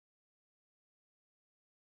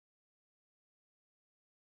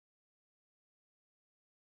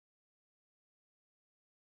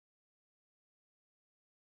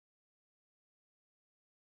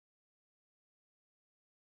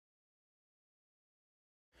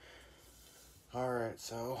Alright,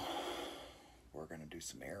 so we're gonna do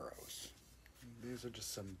some arrows. These are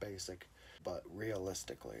just some basic, but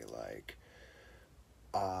realistically, like,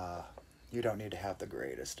 you don't need to have the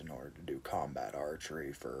greatest in order to do combat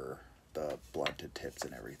archery for the blunted tips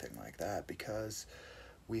and everything like that, because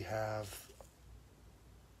we have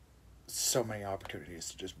so many opportunities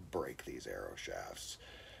to just break these arrow shafts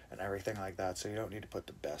and everything like that, so you don't need to put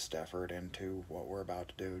the best effort into what we're about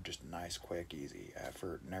to do. Just nice, quick, easy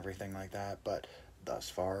effort and everything like that. But thus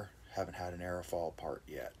far, haven't had an arrow fall apart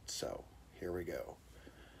yet, so here we go.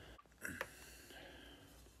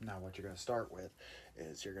 Now what you're going to start with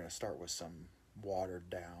is you're going to start with some watered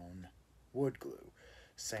down wood glue.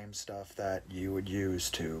 Same stuff that you would use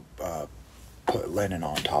to put linen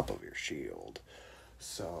on top of your shield.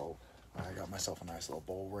 So I got myself a nice little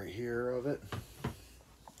bowl right here of it.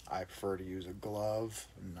 I prefer to use a glove,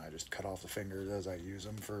 and I just cut off the fingers as I use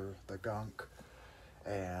them for the gunk.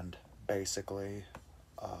 And basically,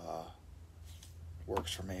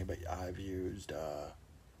 works for me, but I've used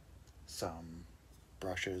some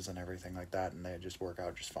brushes and everything like that, and they just work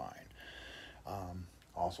out just fine.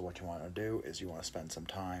 Also, what you want to do is you want to spend some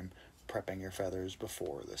time prepping your feathers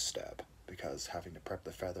before this step, because having to prep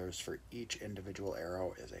the feathers for each individual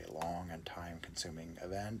arrow is a long and time-consuming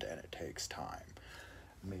event, and it takes time.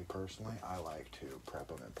 Me personally, I like to prep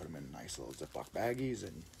them and put them in nice little Ziploc baggies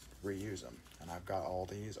and reuse them. And I've got all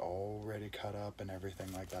these already cut up and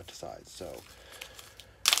everything like that to size. So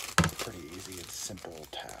it's a pretty easy and simple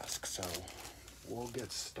task. So we'll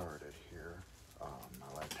get started here.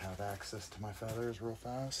 I like to have access to my feathers real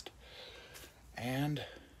fast. And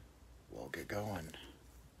we'll get going.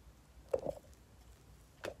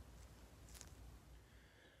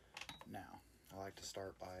 Now, I like to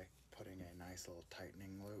start by putting a nice little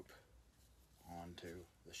tightening loop onto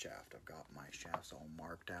the shaft. I've got my shafts all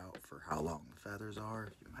marked out for how long the feathers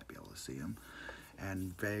are. You might be able to see them.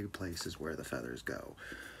 And vague places where the feathers go.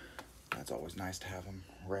 That's always nice to have them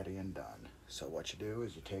ready and done. So what you do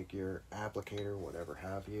is you take your applicator, whatever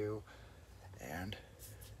have you, and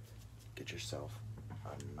get yourself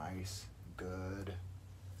a nice, good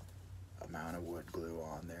amount of wood glue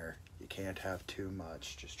on there. You can't have too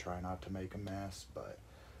much. Just try not to make a mess, but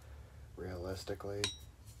realistically,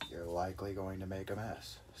 you're likely going to make a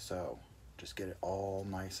mess. So just get it all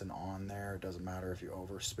nice and on there. It doesn't matter if you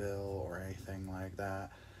overspill or anything like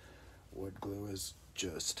that. Wood glue is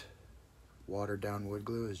just, watered down wood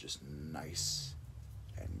glue is just nice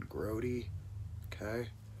and grody. Okay,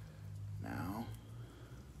 now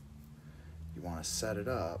you want to set it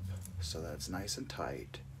up so that it's nice and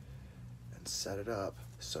tight, and set it up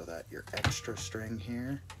so that your extra string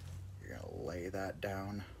here, you're going to lay that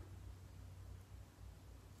down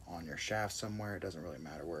on your shaft somewhere. It doesn't really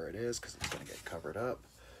matter where it is because it's going to get covered up.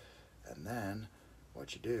 And then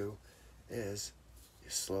what you do is you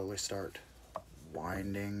slowly start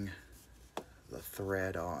winding the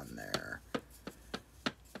thread on there.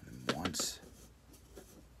 And once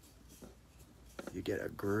you get a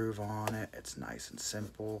groove on it, it's nice and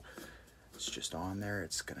simple. It's just on there.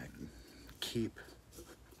 It's going to keep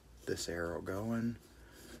this arrow going.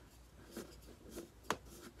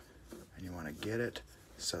 And you want to get it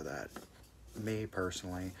so that, me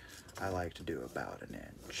personally, I like to do about an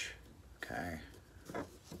inch. Okay?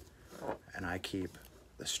 And I keep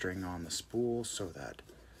the string on the spool so that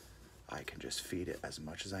I can just feed it as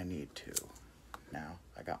much as I need to. Now,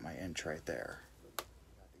 I got my inch right there. Got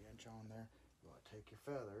the inch on there. You want to take your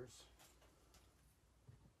feathers,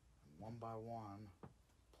 and one by one,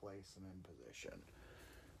 place them in position.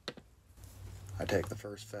 I take the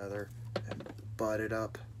first feather and butt it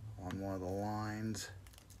up on one of the lines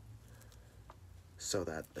so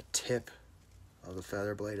that the tip of the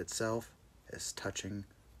feather blade itself is touching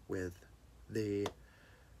with the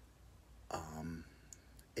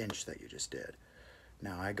inch that you just did.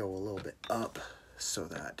 Now I go a little bit up so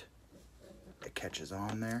that it catches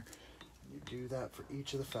on there. You do that for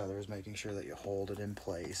each of the feathers, making sure that you hold it in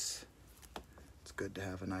place. It's good to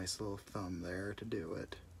have a nice little thumb there to do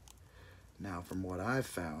it. Now, from what I've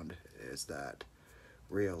found is that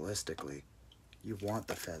realistically, you want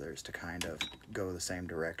the feathers to kind of go the same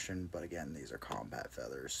direction, but again, these are combat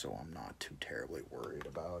feathers, so I'm not too terribly worried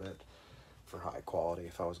about it. For high quality,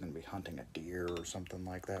 if I was going to be hunting a deer or something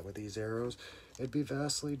like that with these arrows, it'd be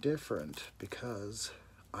vastly different, because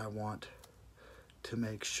I want to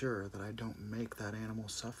make sure that I don't make that animal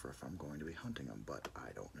suffer if I'm going to be hunting them, but I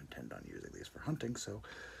don't intend on using these for hunting, so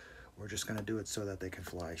we're just going to do it so that they can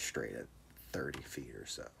fly straight at 30 feet or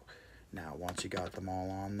so. Now, once you got them all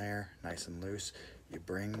on there, nice and loose, you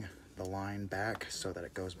bring the line back so that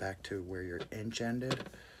it goes back to where your inch ended,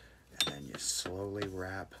 and then you slowly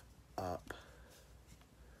wrap up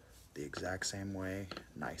the exact same way,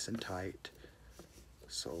 nice and tight.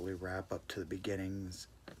 Slowly wrap up to the beginnings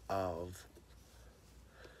of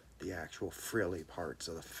the actual frilly parts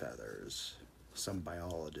of the feathers. Some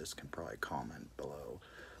biologists can probably comment below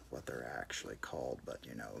what they're actually called, but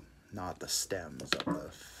you know, not the stems of the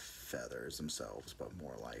feathers themselves, but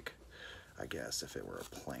more like, I guess if it were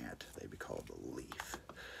a plant, they'd be called the leaf.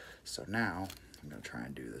 So now, I'm going to try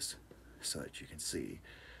and do this so that you can see.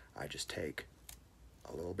 I just take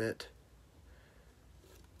a little bit,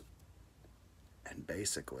 and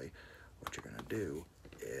basically what you're going to do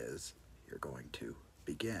is you're going to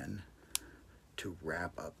begin to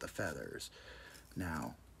wrap up the feathers.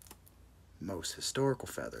 Now, most historical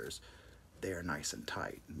feathers, they are nice and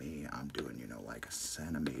tight. Me, I'm doing, you know, like a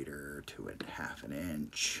centimeter to a half an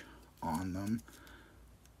inch on them.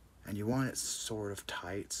 And you want it sort of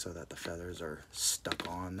tight so that the feathers are stuck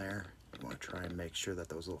on there. You want to try and make sure that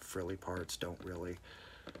those little frilly parts don't really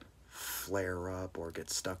flare up or get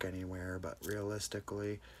stuck anywhere, but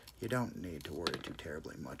realistically, you don't need to worry too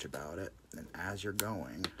terribly much about it. And as you're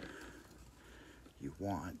going, you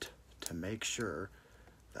want to make sure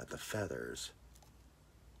that the feathers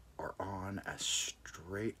are on as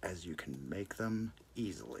straight as you can make them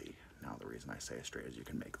easily. Now, the reason I say as straight as you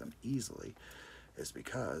can make them easily is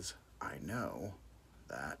because I know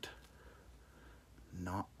that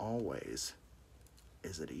not always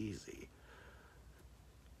is it easy,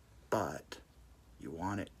 but you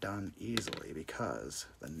want it done easily because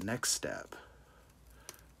the next step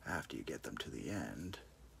after you get them to the end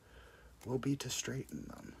will be to straighten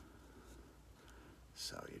them.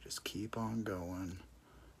 So you just keep on going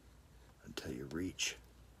until you reach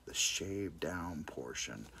the shaved down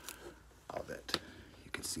portion of it.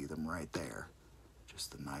 You can see them right there.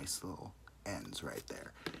 Just the nice little ends right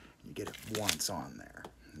there. You get it once on there.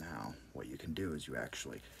 Now, what you can do is you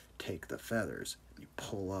actually take the feathers and you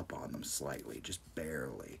pull up on them slightly, just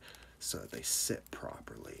barely, so that they sit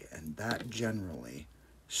properly. And that generally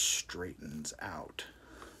straightens out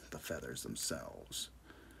the feathers themselves.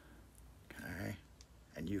 Okay?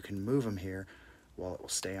 And you can move them here while it will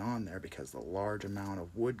stay on there because the large amount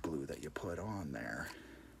of wood glue that you put on there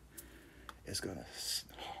is going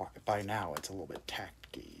to, by now it's a little bit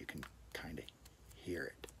tacky. You can kind of hear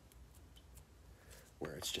it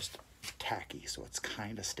where it's just tacky, so it's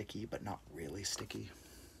kind of sticky but not really sticky.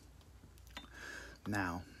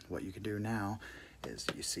 Now what you can do now is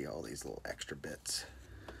you see all these little extra bits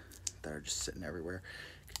that are just sitting everywhere.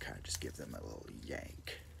 You can kind of just give them a little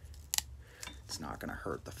yank. It's not going to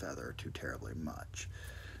hurt the feather too terribly much.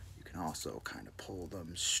 You can also kind of pull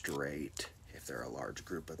them straight if there are a large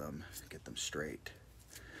group of them. Get them straight.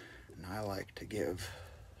 And I like to give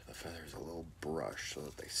the feathers a little brush so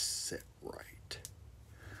that they sit right.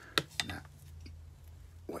 Now,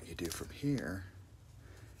 what you do from here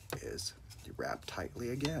is you wrap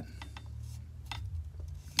tightly again.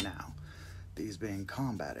 Now, these being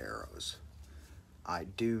combat arrows, I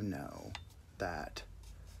do know that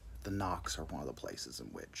the nocks are one of the places in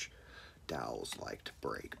which dowels like to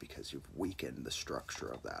break because you've weakened the structure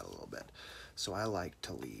of that a little bit. So I like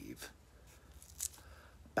to leave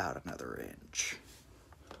about another inch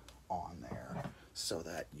on there so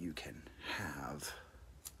that you can have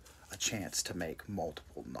a chance to make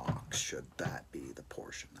multiple nocks should that be the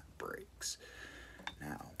portion that breaks.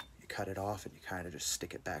 Now, you cut it off and you kind of just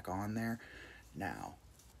stick it back on there. Now,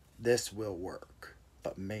 this will work,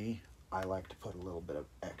 but me, I like to put a little bit of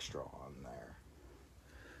extra on there.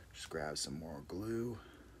 Just grab some more glue,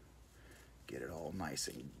 get it all nice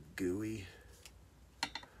and gooey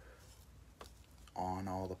on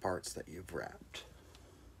all the parts that you've wrapped.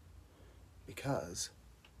 Because,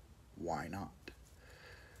 why not?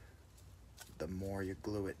 The more you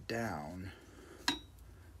glue it down,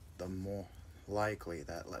 the more likely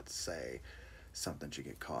that, let's say, something should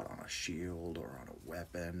get caught on a shield or on a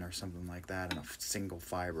weapon or something like that and a single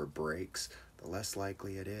fiber breaks, the less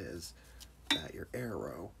likely it is that your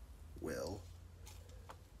arrow will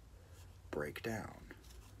break down.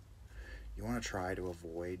 You want to try to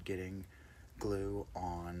avoid getting glue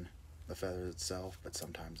on the feather itself, but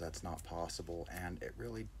sometimes that's not possible and it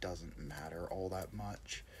really doesn't matter all that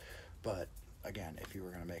much. But again, if you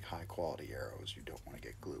were going to make high quality arrows, you don't want to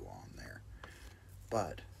get glue on there.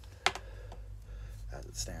 But as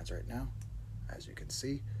it stands right now, as you can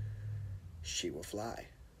see, she will fly.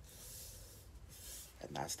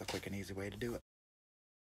 And that's the quick and easy way to do it.